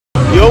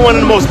You're one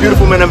of the most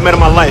beautiful men I've met in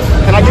my life.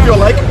 Can I give you a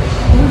like?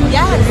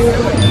 Yes.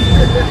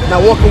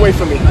 Now walk away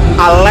from me.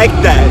 I like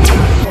that.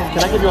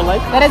 Can I give you a like?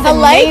 That is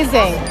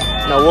amazing.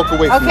 Now walk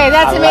away from me. Okay,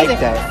 that's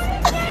amazing. I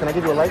like that. Can I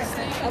give you a like?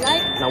 A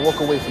like? Now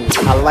walk away from me.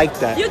 I like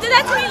that. You did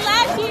that to me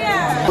last year.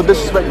 With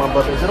disrespect, my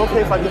brother. Is it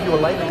okay if I give you a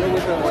like?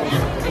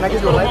 Can I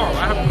give you a like?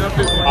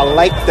 I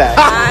like that.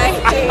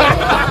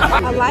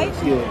 A like?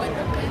 Yeah.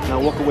 Now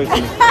walk away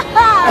from me.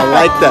 I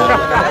like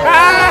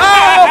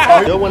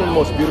that. You're one of the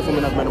most beautiful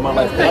men I've met in my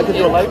life. Can I give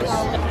you a like?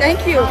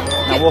 Thank you.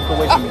 Now walk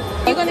away from me.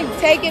 You're gonna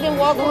take it and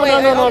walk away?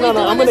 No.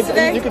 I'm gonna.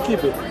 You can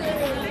keep it.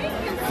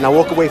 Now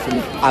walk away from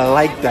me. I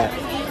like that.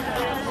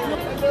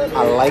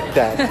 I like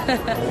that.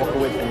 Now walk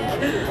away from me.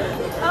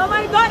 Oh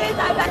my God! It's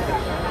not that.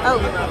 Oh,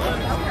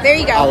 there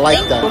you go. I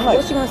like that.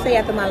 What's she gonna say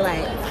after my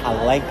like? I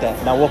like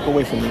that. Now walk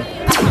away from me.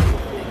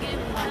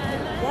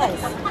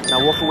 Yes. Now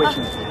walk away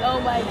from me. Oh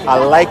my God.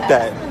 I like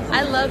that.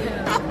 I love him.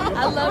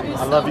 I love you.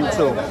 I love you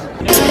too.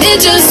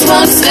 It just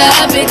won't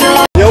stop it.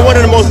 You're one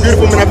of the most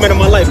beautiful men I've met in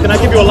my life. Can I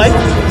give you a like?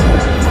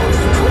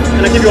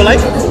 Can I give you a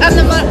like? I'm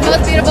the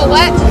most beautiful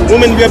what?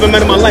 Woman you ever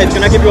met in my life.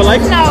 Can I give you a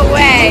like? No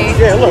way.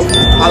 Yeah, look.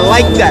 I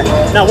like that.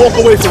 Now walk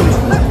away from me.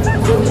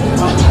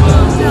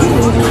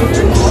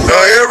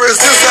 Ever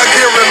since I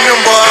can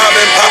remember, I've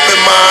been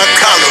popping my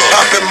collar,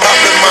 popping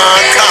my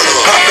collar,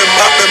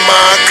 popping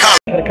my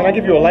collar. Can I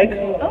give you a like?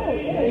 Oh.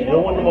 You're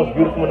one of the most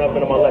beautiful men I've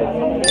been in my life.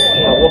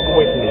 Now walk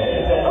away from me.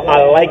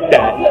 I like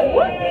that.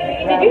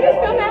 Did you just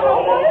film that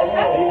whole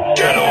time?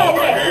 Get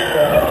over here.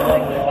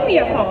 Give me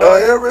your phone.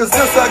 Ever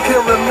since I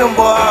can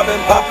remember, I've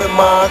been popping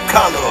my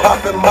collar,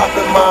 popping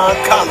my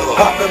collar,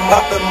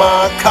 popping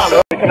my collar.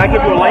 Can I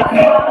give you a like?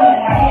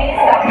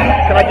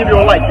 Can I give you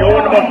a like? You're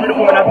one of the most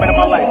beautiful men I've met in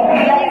my life.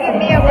 Give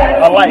me a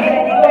A like.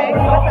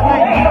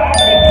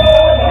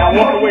 Now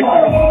walk away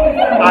from me.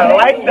 I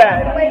like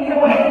that.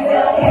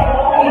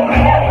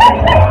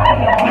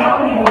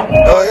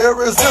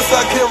 Ever since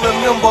I can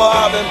remember,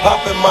 I've been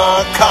popping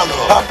my collar,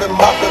 popping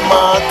my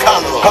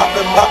collar,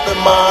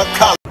 popping my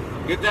collar.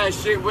 Get that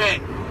shit wet.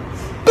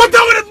 Put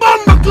down with the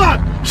bomb clot!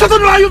 Shut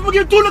up, you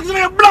forget 2 looks in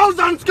your blouse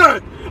and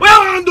skirt. What you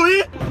want to do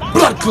here?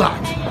 Blood clot!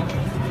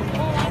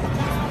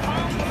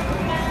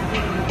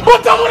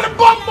 Put down with the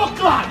bomb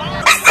clot!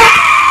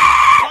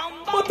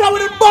 Put down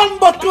with the bomb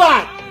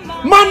clot!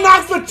 Man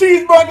ask for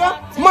cheeseburger,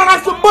 man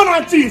ask for bun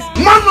and cheese.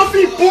 Man no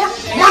feed pork,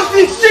 man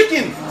feed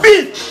chicken,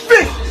 beef,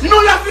 fish. You know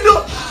what you have to do?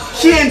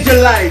 Change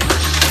your life.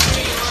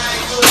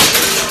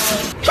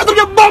 Shut up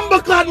your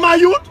bomb clot, my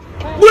youth!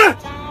 Where?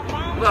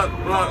 Look.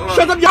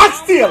 Shut up your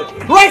oxtail,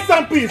 rice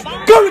and peas,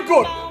 curry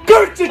goat,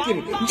 curry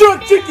chicken,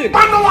 jerk chicken.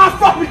 Man don't want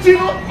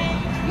frappuccino.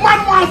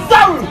 Man want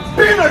sorrel,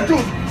 peanut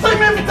juice. So you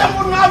mean me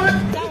wouldn't have it?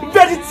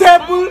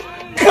 Vegetable,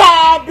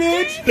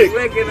 cabbage.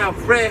 Making a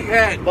fresh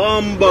head.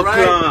 Bumba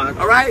clot.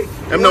 Alright?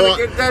 Them no want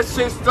get that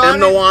shit started. Them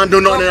no want do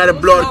nothing at the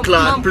blood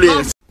clot,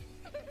 please.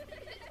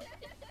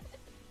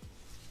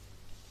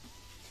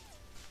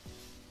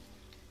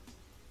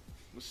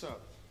 What's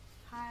up?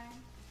 Hi,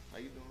 How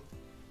you doing?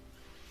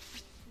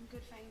 I'm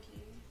good, thank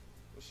you.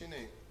 What's your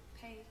name?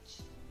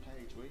 Paige,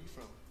 Paige, where you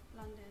from?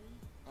 London.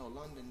 Oh,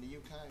 London, the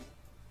UK.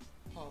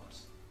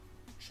 Pops,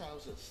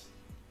 trousers.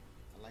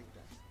 I like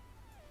that.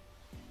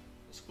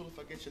 It's cool if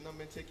I get your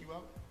number and take you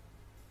out?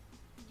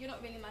 You're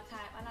not really my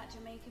type. I like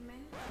Jamaican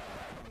men.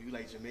 Oh, you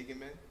like Jamaican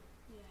men?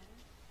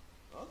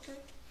 Yeah. Okay.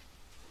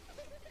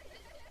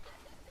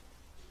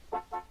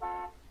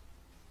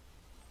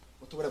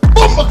 What the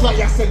bumper clock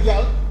you said,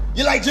 girl?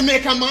 You like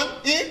Jamaican man?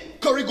 Eh?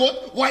 Curry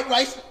goat, white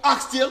rice,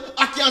 oxtail,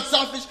 ackee and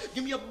saltfish.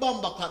 Give me a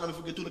bomber clock and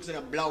forget to look at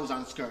your blouse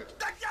and skirt.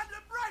 That got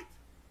them right.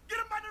 Get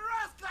him by the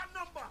rice clock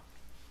number.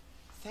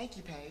 Thank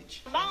you,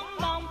 Paige.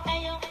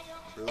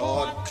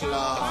 Blood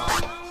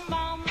clot.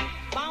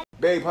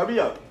 Babe, hurry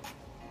up.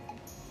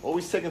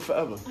 Always taking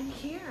forever. I'm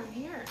here.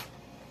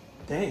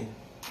 Dang,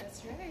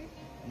 That's right.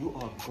 you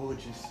are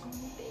gorgeous. Oh,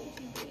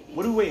 baby.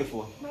 What are we waiting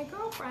for? My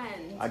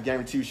girlfriend. I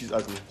guarantee you she's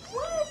ugly.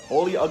 What?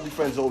 All your ugly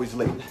friends are always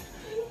late.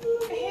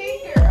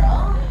 Hey, girl.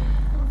 I'm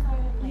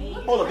sorry I'm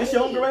late. Hold up, this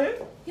your homegirl right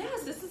here?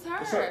 Yes, this is her.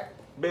 What's up?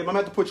 Babe, I'm gonna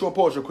have to put you on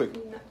pause real quick.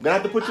 Gonna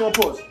have to put you on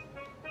pause.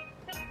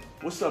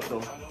 What's up,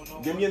 though?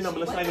 Give me a number.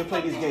 Let's not even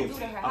play these games.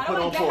 I'll put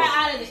it on Get her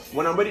out of this. pause.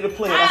 When I'm ready to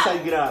play, that's how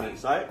you get out of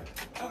this, alright?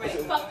 Alright,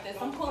 fuck this.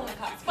 I'm calling the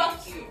cops.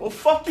 Fuck you. Well,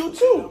 fuck you,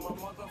 too.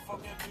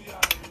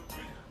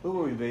 Where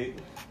were we, babe?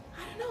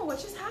 I don't know. What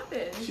just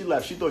happened? She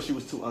left. She thought she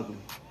was too ugly.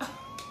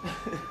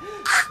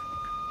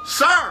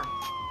 Sir,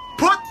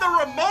 put the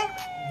remote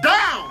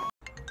down.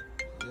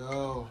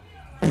 Yo.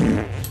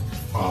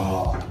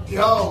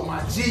 Yo,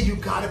 my G, you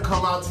gotta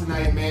come out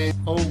tonight, man.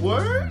 Oh,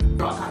 word? I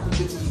got the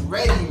bitches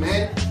ready,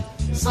 man.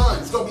 Son,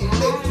 it's gonna be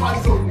lit.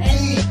 Party's gonna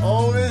be.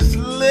 Oh, it's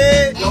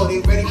lit. Yo, they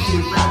ready for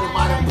you to grab it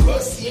by the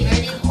pussy,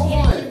 man. Come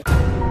on.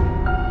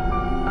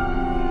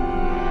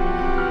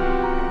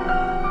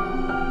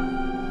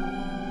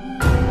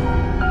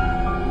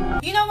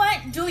 You know what?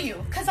 Do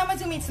you? Cause I'ma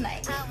do me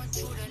tonight.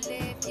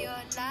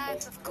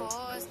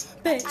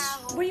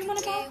 Bitch, where you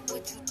wanna go? Yo,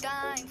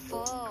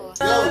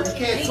 you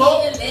can't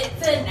talk. Lit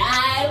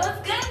tonight.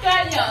 What's good,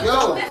 girl?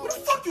 Yo. Who the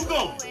fuck you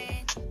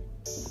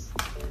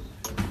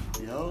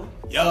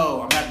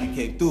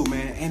came through,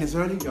 man. And it's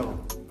early, yo.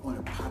 On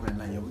the popping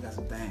like, yo, we got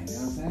some things. You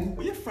know what I'm saying?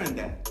 Where your friend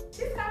at?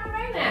 She's coming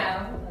right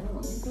now.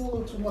 You do a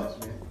little too much,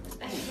 man.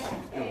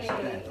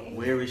 Hey.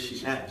 Where is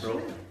she at,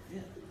 bro?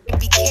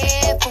 Be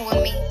careful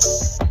with me.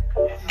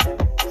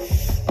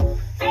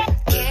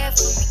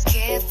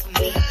 Care for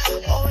me.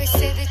 Always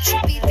say that you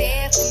be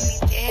there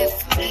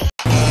for me.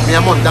 Mi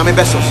amor, dame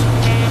besos.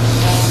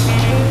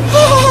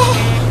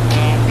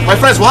 My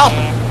friends, what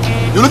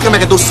happened? You look at me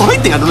like I do something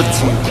I don't look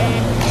at you.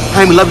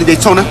 I'm in lovely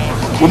Daytona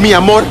with mi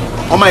amor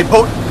on my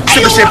boat.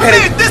 Sipping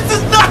champagne. This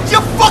is not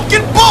your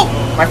fucking boat!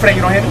 My friend,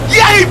 you don't hear me?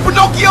 Yeah, hey,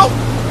 Pinocchio!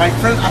 My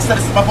friend, I said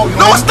this is my boat. You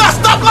No, don't it's hear me?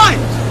 not! Stop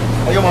lying!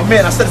 Hey, yo, my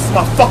man, I said this is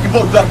my fucking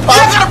boat. You got a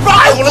problem? You got a problem?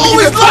 Hey, well, let me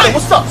Always give you a tour. lying.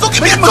 What's up? So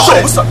give me a Let me tour.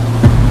 What's up?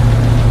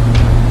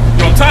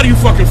 Yo, I'm tired of you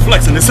fucking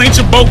flexing. This ain't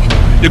your boat.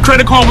 Your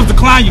credit card was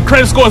declined. Your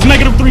credit score is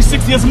negative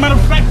 360. As a matter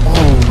of fact,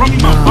 run me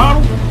my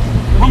bottle.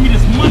 Run me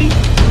this money.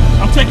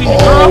 I'm taking your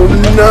girl.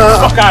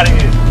 no. Fuck out of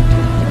here.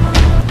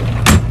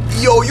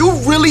 Yo, you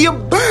really a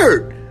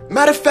bird.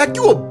 Matter of fact,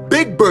 you a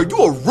big bird. You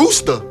a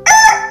rooster.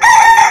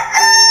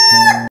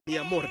 Mi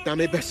amor,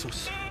 dame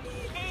besos.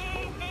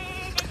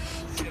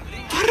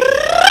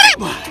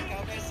 Arriba.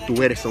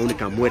 Tú eres la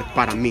única mujer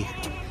para mí.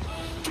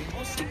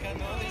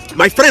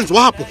 My friends,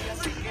 what happened?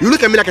 You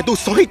look at me like I do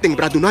something,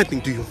 but I do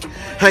nothing to you.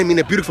 I'm in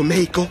a beautiful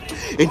Mexico,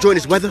 enjoying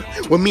this weather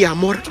with mi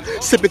amor,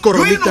 sipping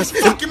coromitas. You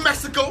ain't no fucking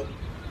Mexico.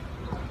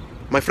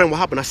 My friend, what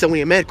happened? I said we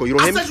in Mexico. You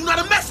don't hear me? I said you're not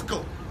in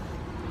Mexico.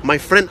 My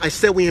friend, I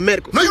said we in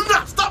Mexico. No, you're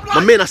not. Stop lying.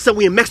 My man, I said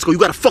we in Mexico. You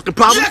got a fucking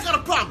problem? Yeah, I got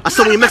a problem. I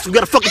said we in Mexico. You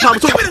got a fucking problem?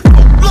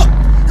 Look,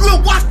 you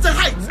in Washington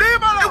Heights.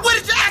 And where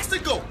did your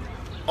accent go?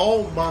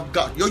 Oh my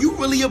God. Yo, you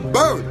really a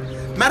bird.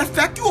 Matter of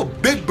fact, you a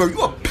big bird.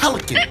 You a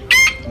pelican.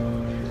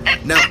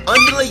 Now,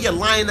 underlay your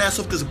lying ass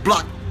off this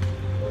block.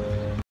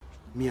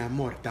 Mi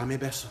amor, dame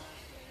beso.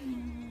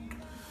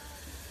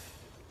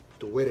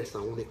 Tú eres la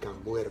única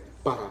mujer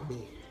para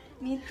mí.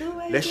 Me too,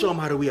 baby. Let's show them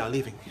how we are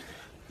living.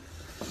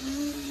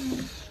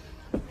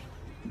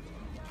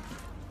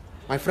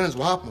 My friends,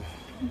 what happened?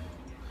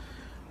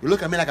 You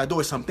look at me like I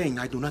do something.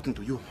 I do nothing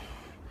to you.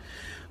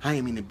 I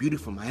am in a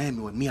beautiful Miami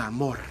with mi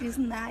amor. It's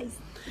nice.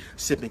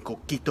 Sipping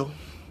coquito.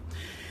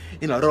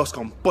 In arroz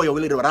con pollo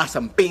with little rice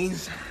and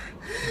beans.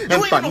 You ain't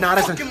no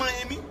Empanadas fucking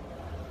Miami.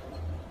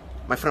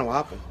 My friend, what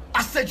happened?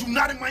 I said you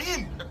not in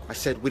Miami. I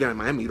said we're in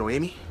Miami. You don't hear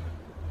me?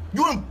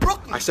 You in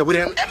Brooklyn. I said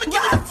we're in. Emma, give me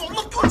the phone.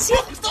 Look, you in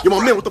Brooklyn. Stop Yo, my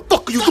man, lying. what the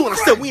fuck are you doing? I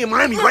said we in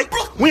Miami, right?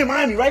 We in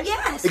Miami, right?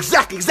 Yes.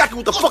 Exactly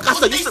what the fuck I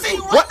said. They You said see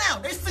you right what? now.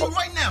 They see you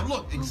right now.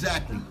 Look,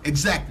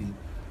 exactly.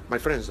 My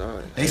friends,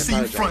 They see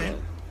you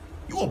fronting.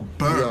 You a We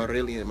bird. are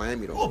really in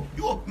Miami, though.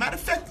 You a matter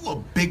of fact, you a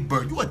big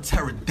bird. You a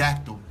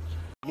pterodactyl.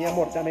 Mi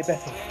amor, dame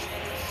besos.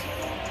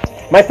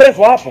 My friends,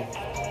 what happened?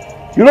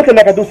 You looking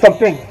like I do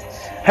something.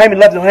 I'm in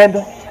lovely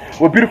Orlando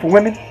with beautiful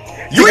women.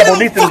 You ain't no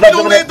fucking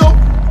Orlando.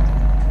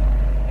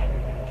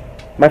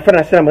 My friend,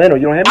 I said I'm in Orlando.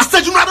 You don't hear me? I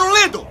said you're not in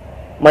Orlando.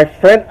 My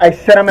friend, I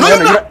said I'm in No, you're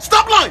Orlando. not.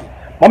 Stop lying.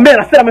 My man,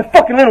 I said I'm in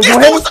fucking Orlando. You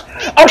don't hear me?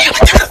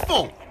 Give me this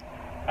phone.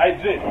 Hey,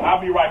 Jit, I'll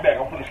be right back.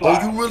 I'm finna Oh,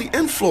 slide. you really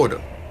in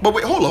Florida? But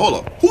wait, hold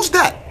on. Who's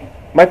that?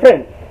 My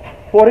friend,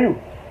 who are you?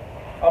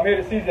 I'm here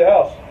to seize your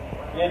house.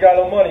 You ain't got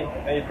no money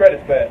and your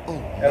credit's bad.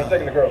 And I'm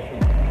taking the girl's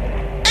food.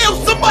 Hey, yo,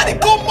 somebody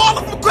call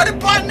Marlon from Credit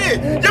Pioneer.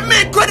 Your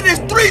man credit is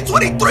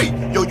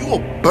 323. Yo, you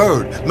a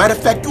bird. Matter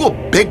of fact, you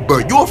a big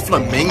bird. You a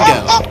flamingo.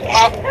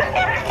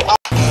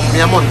 Mi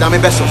amor, dame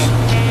besos.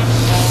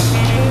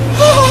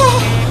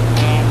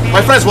 My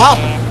friends, what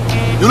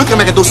happened? You look at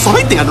me like I do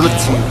something I don't look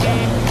at you.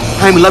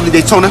 I'm in lovely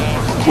Daytona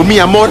with mi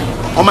amor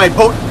on my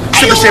boat.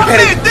 Sipping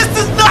champagne. Man, this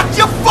is not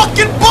your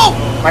fucking boat.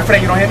 My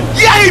friend, you don't hear me?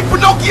 Yeah, hey,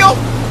 Pinocchio.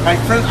 My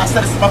friend, I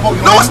said this is my boat.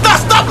 You No, don't it's not.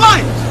 Stop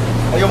lying.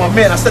 Hey, yo, my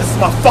man, I said this is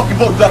my fucking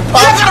boat. You got a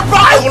problem? Yeah, I got a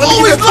problem. Hey, well, let me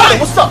give you a Always tour. lying.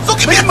 What's up? So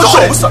give me a What's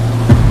tour. up? What's up?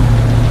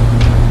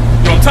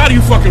 Yo, I'm tired of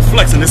you fucking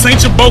flexing. This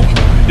ain't your boat.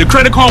 Your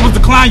credit card was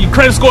declined. Your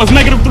credit score is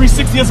negative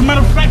 360. As a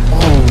matter of fact,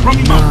 run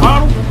me my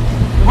bottle.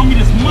 Run me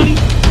this money.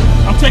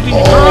 I'm taking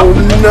your girl.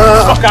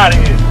 Fuck out of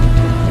here.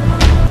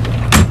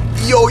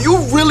 Yo, you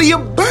really a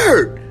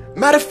bird.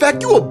 Matter of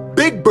fact, you a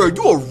big bird.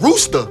 You a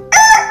rooster.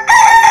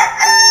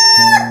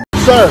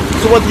 Sir,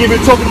 just want to give you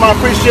a token of my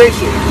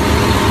appreciation.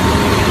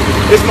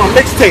 It's my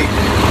mixtape.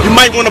 You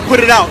might want to put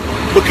it out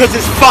because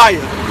it's fire.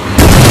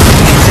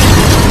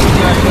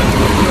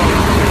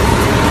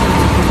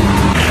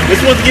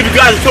 Just want to give you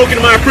guys a token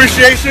of my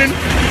appreciation.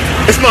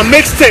 It's my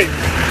mixtape.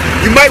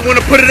 You might want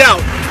to put it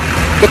out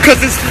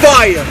because it's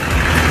fire.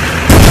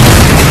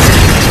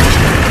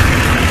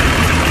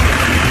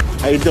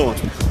 How you doing?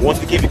 Want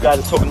to give you guys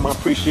a token of my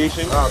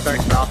appreciation. Oh,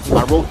 thanks, pal.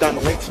 I wrote down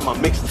the link to my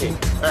mixtape.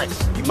 Thanks.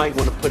 You might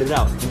want to put it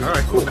out. All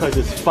right, cool. Because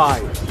it's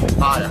fire.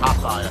 Fire, hot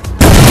fire.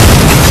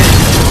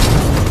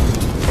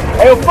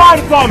 Hey, yo, fire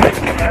department!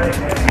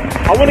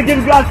 I want to give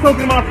you guys a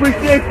token of my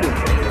appreciation.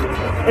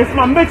 It's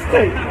my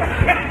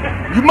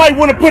mixtape. You might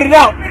want to put it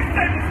out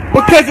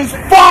because it's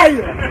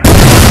fire.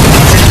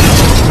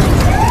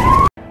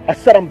 I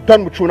said I'm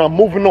done with you and I'm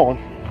moving on.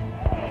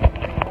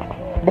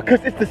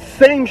 Because it's the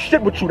same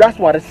shit with you. That's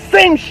why the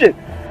same shit.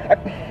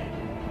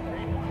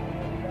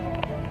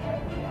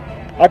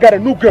 I got a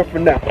new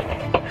girlfriend now.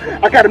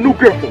 I got a new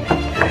girlfriend.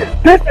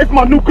 This is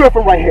my new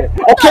girlfriend right here.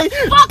 Okay?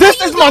 This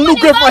is my new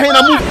girlfriend right here. And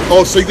I'm moving.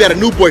 Oh, so you got a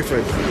new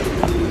boyfriend?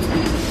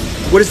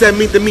 What does that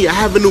mean to me? I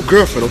have a new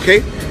girlfriend,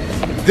 okay?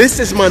 This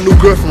is my new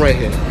girlfriend right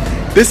here.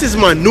 This is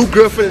my new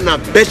girlfriend, and I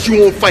bet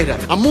you won't fight her.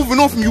 I'm moving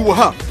on from you with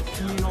her.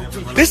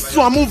 This is who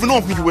I'm moving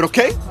on from you with,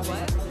 okay?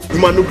 You're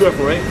my new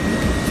girlfriend, right?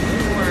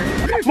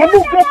 My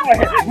new girlfriend right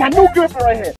here. My new girlfriend right here.